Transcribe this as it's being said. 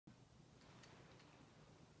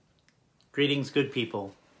Greetings, good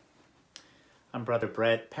people. I'm Brother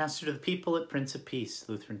Brett, pastor to the people at Prince of Peace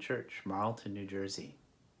Lutheran Church, Marlton, New Jersey.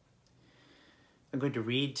 I'm going to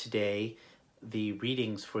read today the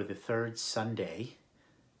readings for the third Sunday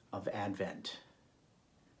of Advent,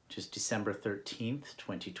 which is December 13th,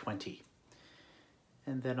 2020.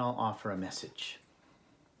 And then I'll offer a message.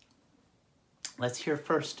 Let's hear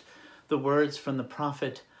first the words from the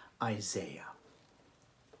prophet Isaiah,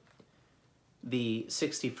 the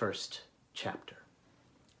 61st chapter.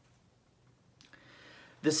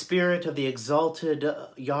 The Spirit of the exalted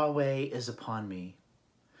Yahweh is upon me,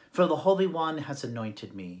 for the Holy One has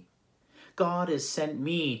anointed me. God has sent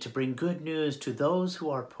me to bring good news to those who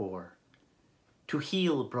are poor, to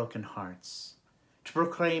heal broken hearts, to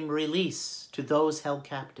proclaim release to those held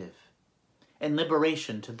captive, and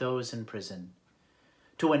liberation to those in prison,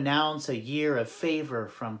 to announce a year of favor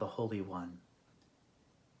from the Holy One,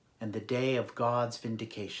 and the day of God's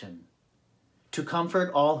vindication, to comfort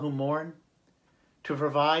all who mourn, to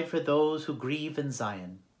provide for those who grieve in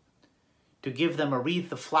Zion, to give them a wreath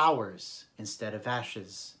of flowers instead of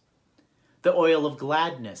ashes, the oil of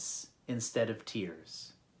gladness instead of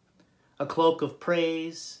tears, a cloak of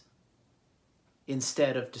praise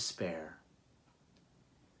instead of despair.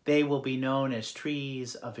 They will be known as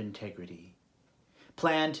trees of integrity,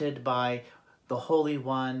 planted by the Holy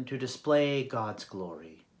One to display God's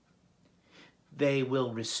glory. They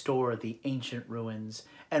will restore the ancient ruins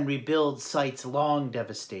and rebuild sites long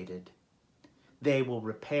devastated. They will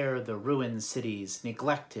repair the ruined cities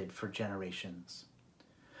neglected for generations.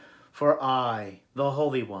 For I, the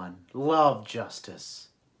Holy One, love justice.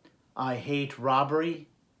 I hate robbery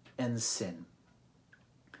and sin.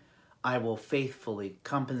 I will faithfully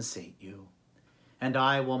compensate you, and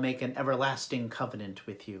I will make an everlasting covenant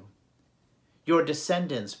with you. Your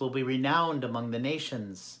descendants will be renowned among the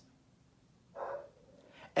nations,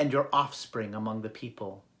 and your offspring among the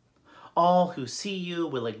people. All who see you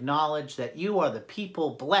will acknowledge that you are the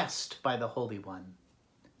people blessed by the Holy One.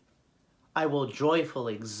 I will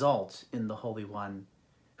joyfully exult in the Holy One,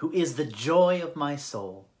 who is the joy of my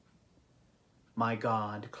soul. My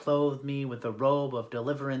God clothed me with a robe of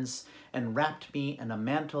deliverance and wrapped me in a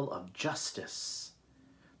mantle of justice.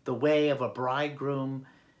 The way of a bridegroom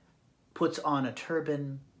puts on a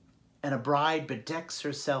turban, and a bride bedecks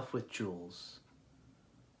herself with jewels.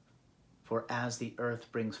 For as the earth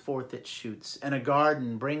brings forth its shoots, and a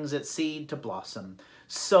garden brings its seed to blossom,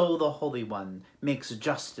 so the Holy One makes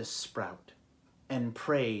justice sprout, and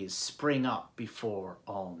praise spring up before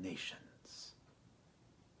all nations.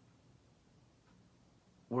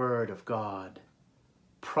 Word of God,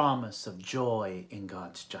 promise of joy in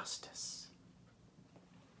God's justice.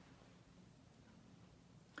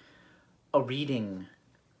 A reading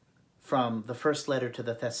from the first letter to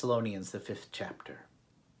the Thessalonians, the 5th chapter.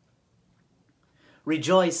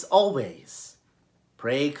 Rejoice always,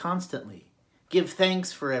 pray constantly, give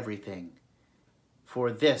thanks for everything,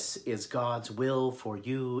 for this is God's will for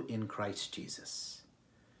you in Christ Jesus.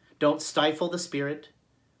 Don't stifle the Spirit,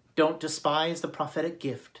 don't despise the prophetic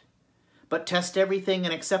gift, but test everything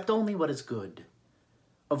and accept only what is good.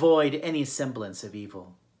 Avoid any semblance of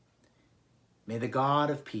evil. May the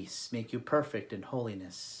God of peace make you perfect in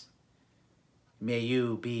holiness. May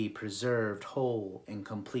you be preserved whole and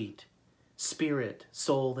complete, spirit,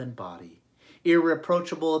 soul, and body,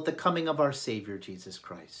 irreproachable at the coming of our Savior, Jesus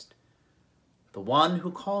Christ. The one who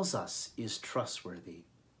calls us is trustworthy.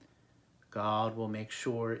 God will make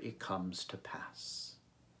sure it comes to pass.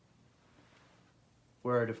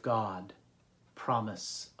 Word of God,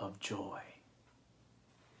 promise of joy.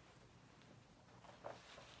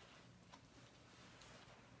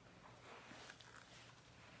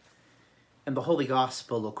 And the Holy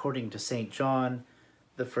Gospel according to St. John,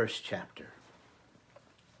 the 1st chapter.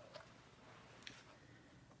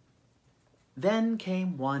 Then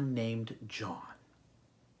came one named John,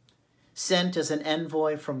 sent as an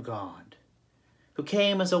envoy from God, who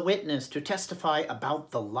came as a witness to testify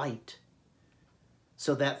about the light,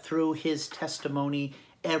 so that through his testimony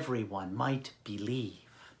everyone might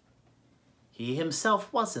believe. He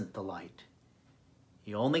himself wasn't the light.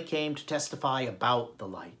 He only came to testify about the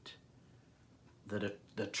light,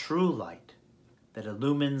 the true light that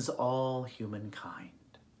illumines all humankind.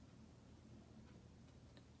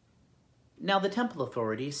 Now the temple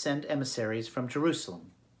authorities sent emissaries from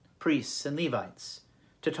Jerusalem, priests and Levites,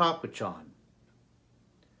 to talk with John.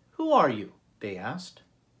 "Who are you?" they asked.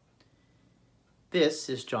 This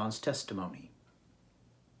is John's testimony.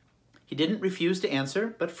 He didn't refuse to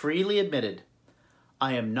answer, but freely admitted,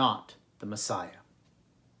 "I am not the Messiah."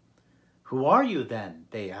 "Who are you then?"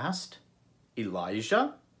 they asked.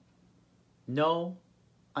 "Elijah?" "No,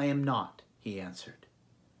 I am not, he answered.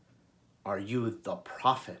 Are you the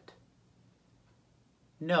prophet?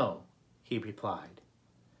 No, he replied.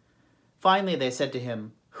 Finally they said to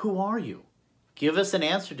him, Who are you? Give us an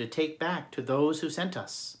answer to take back to those who sent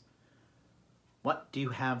us. What do you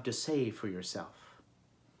have to say for yourself?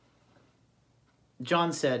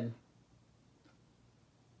 John said,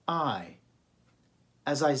 I,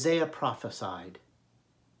 as Isaiah prophesied,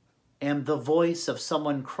 am the voice of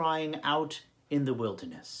someone crying out in the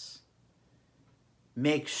wilderness.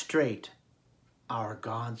 Make straight our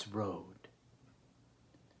God's road.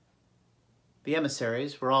 The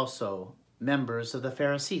emissaries were also members of the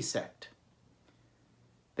Pharisee sect.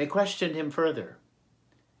 They questioned him further.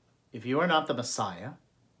 If you are not the Messiah,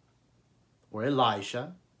 or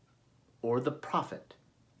Elijah, or the prophet,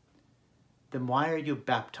 then why are you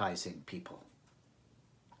baptizing people?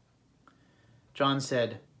 John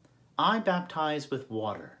said, I baptize with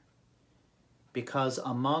water, because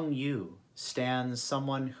among you stands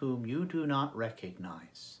someone whom you do not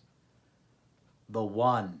recognize, the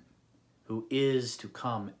one who is to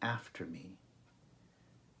come after me,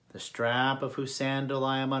 the strap of whose sandal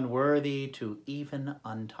I am unworthy to even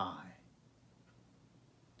untie.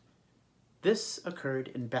 This occurred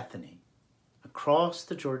in Bethany, across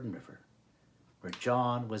the Jordan River, where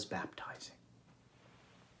John was baptizing.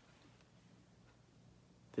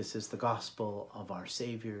 This is the gospel of our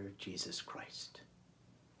Savior, Jesus Christ.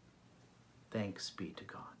 Thanks be to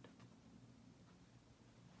God.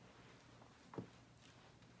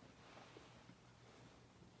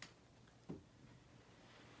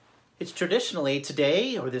 It's traditionally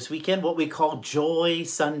today, or this weekend, what we call Joy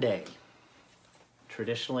Sunday.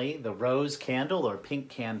 Traditionally, the rose candle or pink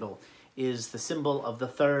candle is the symbol of the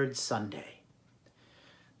third Sunday.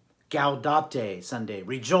 Gaudete Sunday,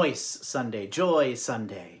 Rejoice Sunday, Joy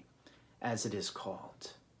Sunday, as it is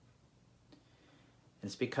called. And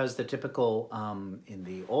it's because the typical, in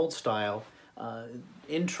the old style,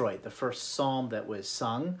 introit, the first psalm that was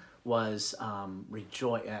sung was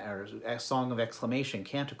or a song of exclamation,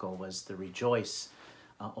 canticle, was the rejoice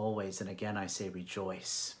always, and again I say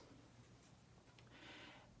rejoice.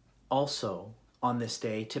 Also, on this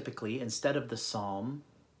day, typically, instead of the psalm,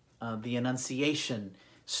 the Annunciation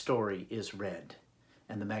story is read,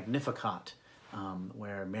 and the Magnificat,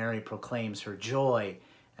 where Mary proclaims her joy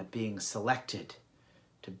at being selected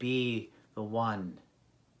to be the one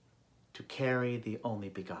to carry the only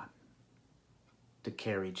begotten, to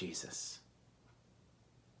carry Jesus.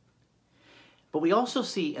 But we also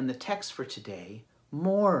see in the text for today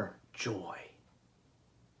more joy.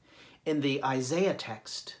 In the Isaiah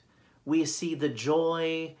text, we see the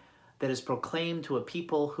joy that is proclaimed to a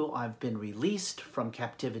people who have been released from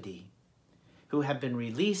captivity, who have been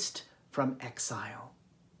released from exile,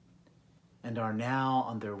 and are now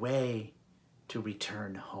on their way to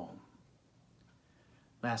return home.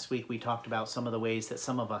 Last week we talked about some of the ways that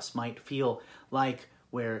some of us might feel like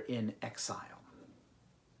we're in exile.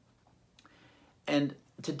 And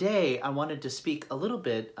today I wanted to speak a little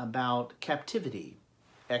bit about captivity,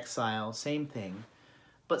 exile, same thing,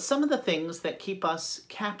 but some of the things that keep us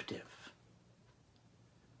captive.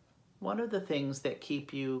 What are the things that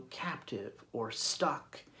keep you captive or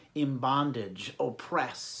stuck in bondage,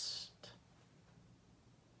 oppressed?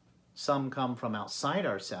 Some come from outside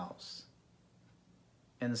ourselves,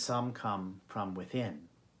 and some come from within.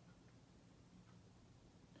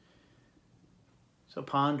 So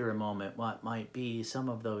ponder a moment what might be some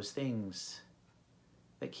of those things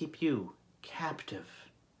that keep you captive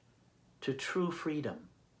to true freedom,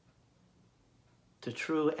 to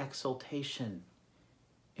true exaltation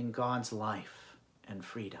in God's life and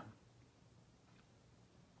freedom.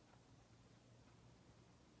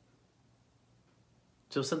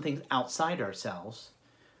 So some things outside ourselves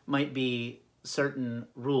might be certain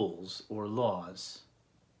rules or laws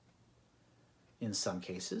in some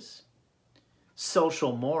cases,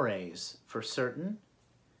 social mores for certain,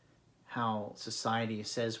 how society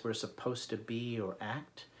says we're supposed to be or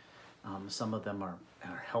act. Some of them are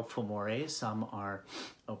helpful mores, some are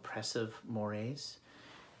oppressive mores.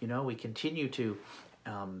 You know, we continue to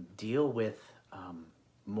deal with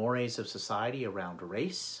mores of society around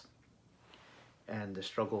race and the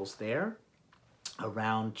struggles there,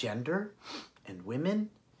 around gender and women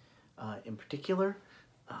in particular,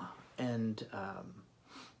 and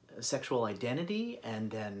sexual identity and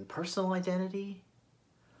then personal identity.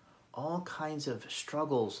 All kinds of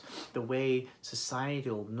struggles, the way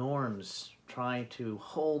societal norms try to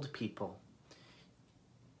hold people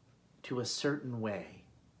to a certain way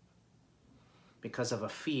because of a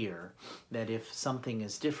fear that if something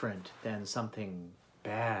is different, then something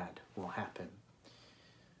bad will happen.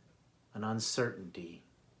 An uncertainty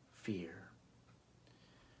fear.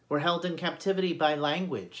 We're held in captivity by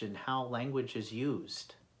language and how language is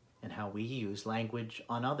used and how we use language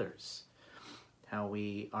on others, how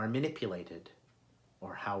we are manipulated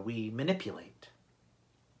or how we manipulate.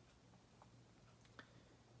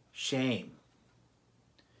 Shame.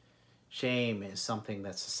 Shame is something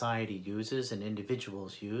that society uses and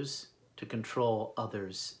individuals use to control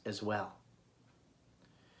others as well.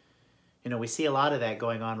 You know, we see a lot of that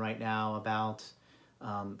going on right now about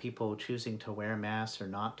people choosing to wear masks or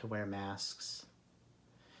not to wear masks.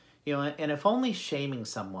 You know, and if only shaming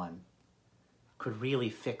someone could really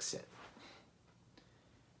fix it.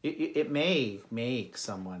 It may make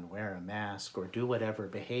someone wear a mask or do whatever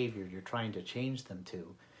behavior you're trying to change them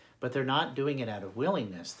to, but they're not doing it out of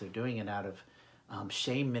willingness. They're doing it out of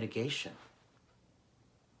shame mitigation.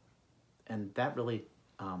 And that really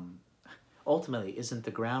ultimately isn't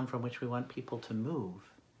the ground from which we want people to move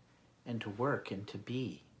and to work and to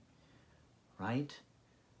be, right?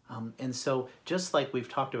 And so just like we've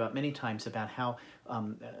talked about many times about how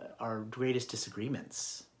our greatest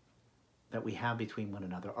disagreements that we have between one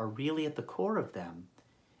another are really at the core of them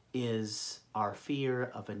is our fear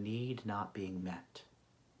of a need not being met.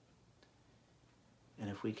 And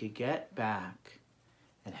if we could get back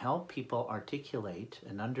and help people articulate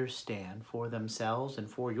and understand for themselves and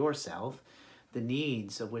for yourself the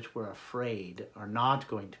needs of which we're afraid are not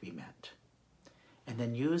going to be met, and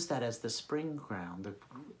then use that as the spring ground,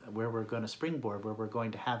 where we're going to springboard, where we're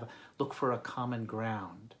going to look for a common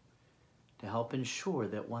ground to help ensure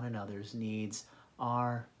that one another's needs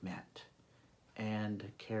are met and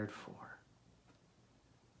cared for.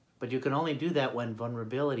 But you can only do that when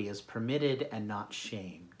vulnerability is permitted and not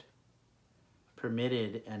shamed.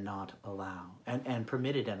 Permitted and not allowed. And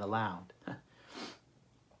permitted and allowed.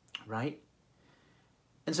 Right?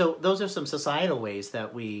 And so those are some societal ways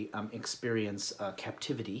that we experience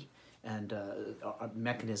captivity and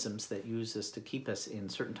mechanisms that use us to keep us in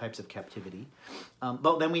certain types of captivity.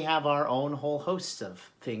 But then we have our own whole host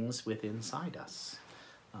of things within inside us,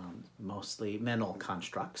 mostly mental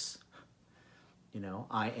constructs. You know,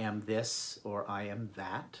 I am this or I am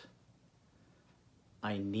that.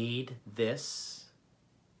 I need this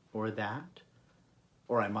or that.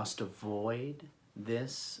 Or I must avoid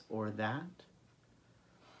this or that.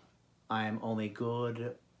 I am only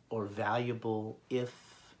good or valuable if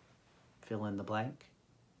fill in the blank.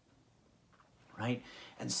 Right?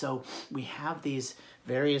 And so we have these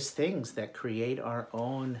various things that create our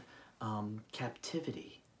own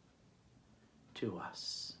captivity to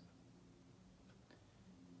us.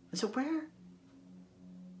 And so where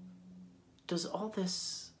does all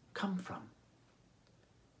this come from?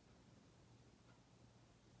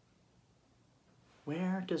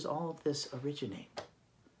 Where does all of this originate?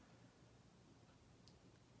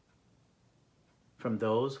 From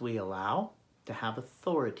those we allow to have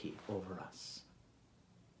authority over us.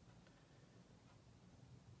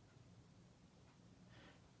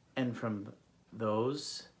 And from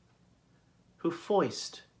those who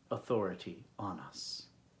foist authority on us.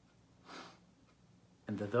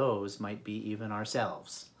 And those might be even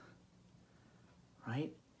ourselves,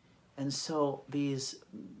 right? And so these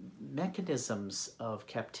mechanisms of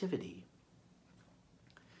captivity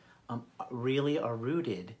really are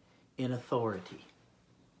rooted in authority.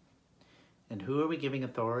 And who are we giving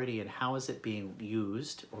authority and how is it being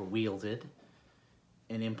used or wielded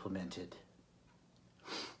and implemented?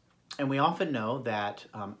 And we often know that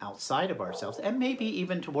outside of ourselves, and maybe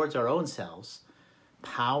even towards our own selves,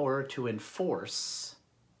 power to enforce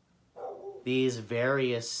these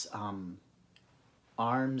various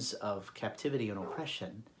arms of captivity and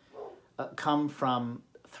oppression come from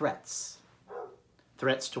threats.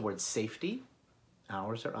 Threats towards safety,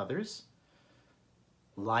 ours or others.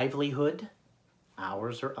 Livelihood,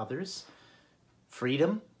 ours or others.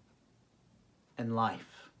 Freedom and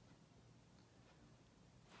life.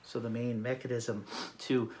 So the main mechanism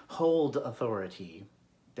to hold authority,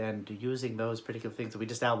 then to using those particular things that we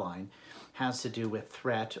just outlined, has to do with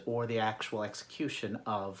threat or the actual execution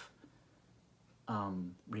of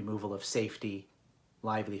removal of safety,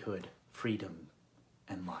 livelihood, freedom,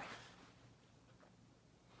 and life.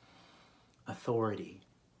 Authority.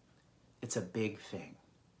 It's a big thing.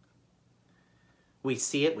 We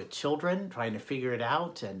see it with children trying to figure it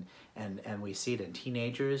out, and we see it in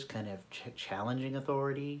teenagers kind of challenging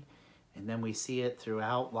authority, and then we see it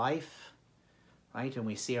throughout life, right? And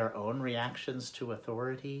we see our own reactions to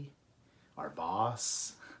authority, our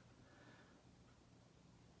boss,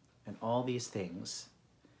 and all these things.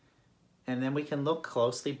 And then we can look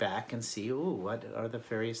closely back and see, ooh, what are the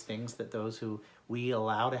various things that those who we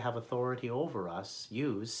allow to have authority over us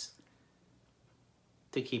use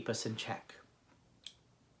to keep us in check.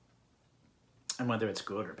 And whether it's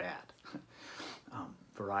good or bad,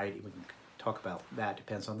 variety, we can talk about that,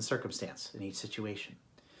 depends on the circumstance in each situation.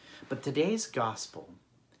 But today's gospel,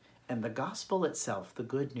 and the gospel itself, the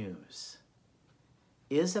good news,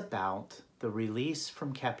 is about the release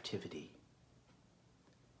from captivity,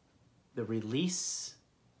 the release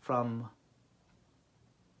from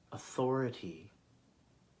authority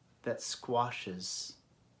that squashes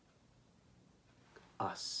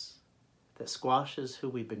us, that squashes who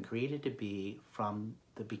we've been created to be from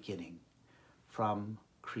the beginning, from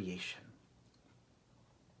creation.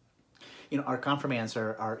 You know, our confirmands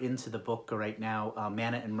are into the book right now,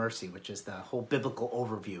 Manna and Mercy, which is the whole biblical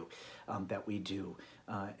overview that we do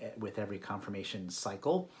with every confirmation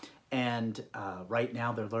cycle. And right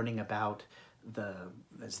now they're learning about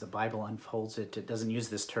as the Bible unfolds it, it doesn't use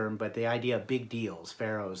this term, but the idea of big deals.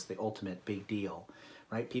 Pharaoh's the ultimate big deal,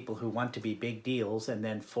 right? People who want to be big deals and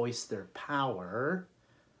then foist their power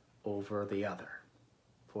over the other,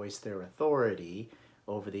 foist their authority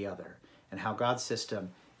over the other, and how God's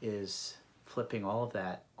system is flipping all of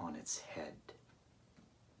that on its head.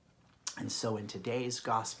 And so in today's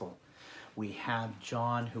gospel, we have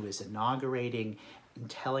John, who is inaugurating and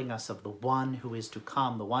telling us of the one who is to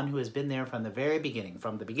come, the one who has been there from the very beginning,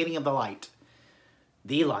 from the beginning of the light.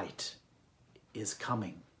 The light is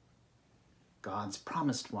coming. God's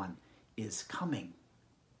promised one is coming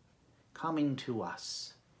to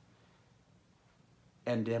us.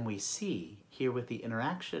 And then we see here with the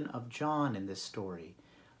interaction of John in this story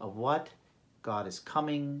of what God is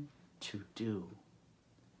coming to do,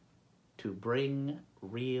 to bring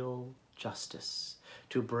real justice,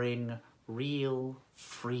 to bring real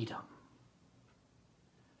freedom,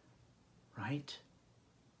 right?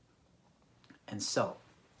 And so,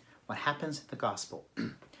 what happens in the gospel?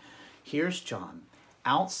 Here's John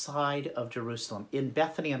outside of Jerusalem, in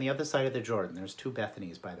Bethany on the other side of the Jordan. There's two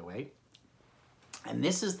Bethanys, by the way. And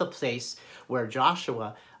this is the place where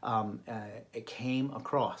Joshua came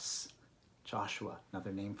across. Joshua,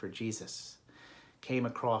 another name for Jesus, came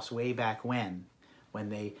across way back when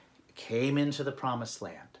they came into the promised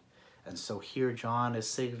land. And so here John is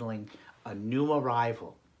signaling a new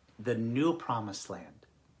arrival, the new promised land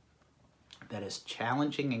that is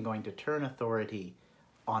challenging and going to turn authority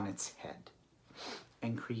on its head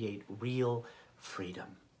and create real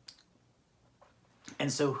freedom.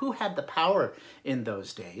 And so who had the power in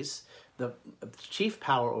those days? The chief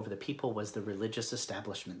power over the people was the religious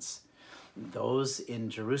establishments. Those in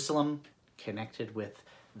Jerusalem connected with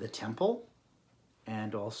the temple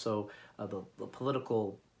and also the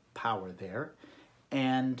political power there,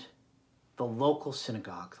 and the local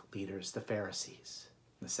synagogue leaders, the Pharisees,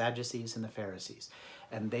 the Sadducees and the Pharisees.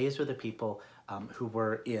 And these were the people who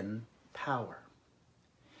were in power.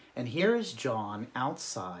 And here is John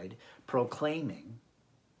outside proclaiming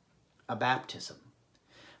a baptism.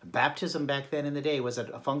 Baptism back then in the day was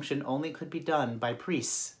a function only could be done by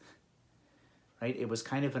priests, right? It was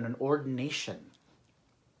kind of an ordination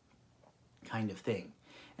kind of thing.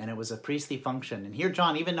 And it was a priestly function. And here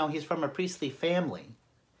John, even though he's from a priestly family,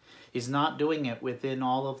 he's not doing it within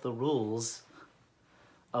all of the rules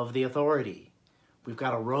of the authority. We've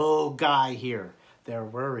got a rogue guy here. They're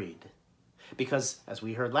worried. Because, as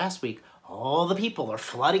we heard last week, all the people are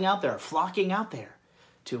flooding out there, flocking out there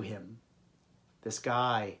to him. This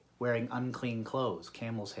guy wearing unclean clothes,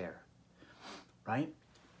 camel's hair, right?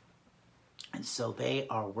 And so they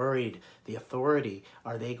are worried. The authority,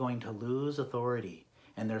 are they going to lose authority?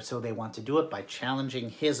 And so they want to do it by challenging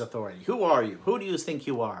his authority. Who are you? Who do you think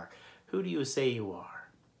you are? Who do you say you are?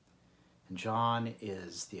 And John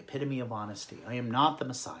is the epitome of honesty. I am not the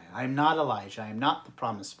Messiah. I am not Elijah. I am not the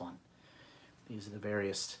promised one. These are the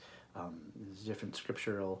various different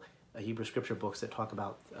scriptural, Hebrew scripture books that talk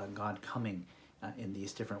about God coming in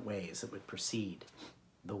these different ways that would precede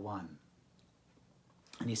the one.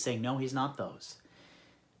 And he's saying, no, he's not those.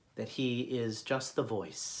 That he is just the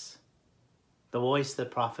voice of the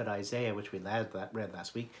prophet Isaiah, which we read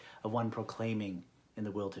last week, of one proclaiming in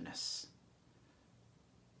the wilderness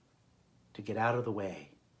to get out of the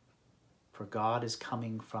way. For God is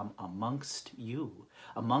coming from amongst you,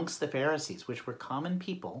 amongst the Pharisees, which were common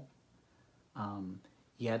people,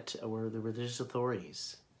 yet were the religious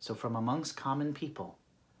authorities. So from amongst common people,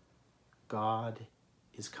 God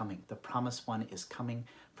is coming. The promised one is coming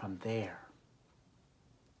from there.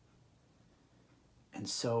 And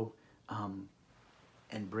so,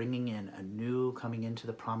 and bringing in a new, coming into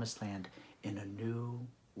the promised land in a new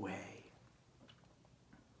way.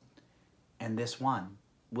 And this one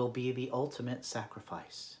will be the ultimate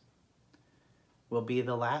sacrifice, will be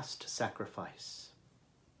the last sacrifice.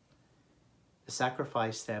 The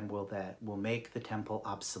sacrifice then will make the temple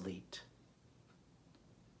obsolete.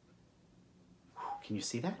 Can you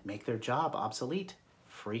see that? Make their job obsolete.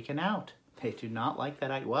 Freaking out. They do not like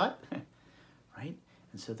that. What? Right?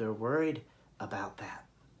 And so they're worried about that.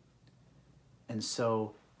 And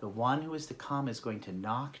so the one who is to come is going to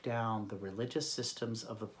knock down the religious systems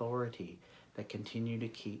of authority that continue to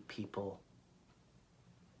keep people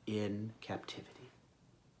in captivity.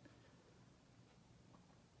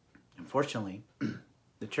 Unfortunately,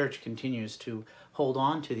 the church continues to hold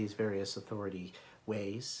on to these various authority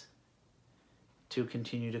ways to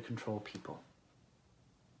continue to control people.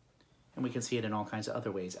 And we can see it in all kinds of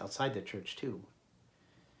other ways outside the church too.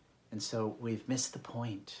 And so we've missed the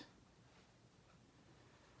point.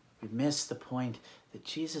 We've missed the point that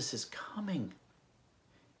Jesus is coming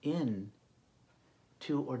in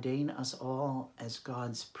to ordain us all as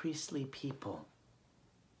God's priestly people.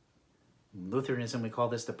 In Lutheranism, we call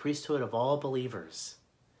this the priesthood of all believers.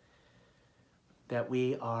 That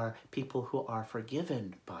we are people who are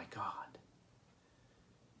forgiven by God.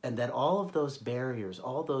 And that all of those barriers,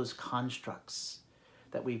 all those constructs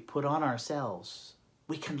that we put on ourselves,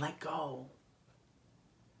 we can let go.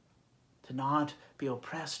 To not be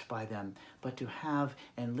oppressed by them, but to have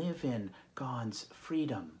and live in God's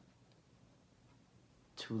freedom.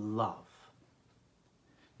 To love.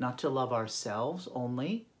 Not to love ourselves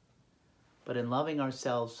only, but in loving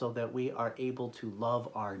ourselves so that we are able to love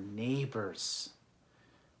our neighbors,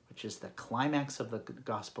 which is the climax of the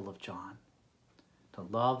Gospel of John. To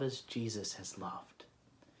love as Jesus has loved,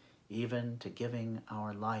 even to giving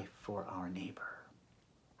our life for our neighbor.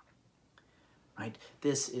 Right?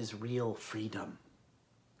 This is real freedom.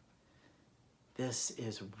 This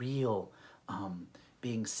is real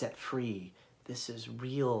being set free. This is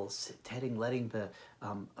real letting the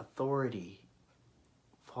authority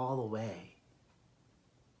fall away.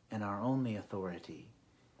 And our only authority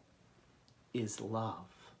is love.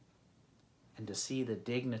 And to see the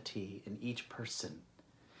dignity in each person,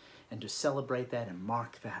 and to celebrate that and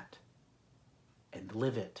mark that, and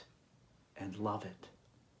live it, and love it.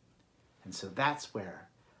 And so that's where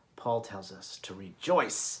Paul tells us to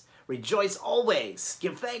rejoice. Rejoice always.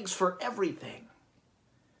 Give thanks for everything.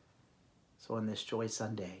 So on this Joy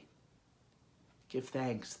Sunday, give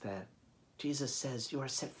thanks that Jesus says you are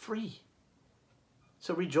set free.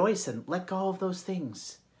 So rejoice and let go of those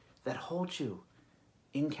things that hold you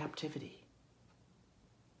in captivity.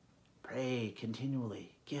 Pray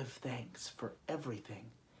continually. Give thanks for everything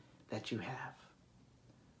that you have.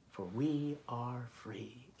 For we are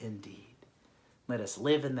free indeed. Let us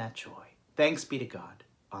live in that joy. Thanks be to God.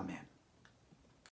 Amen.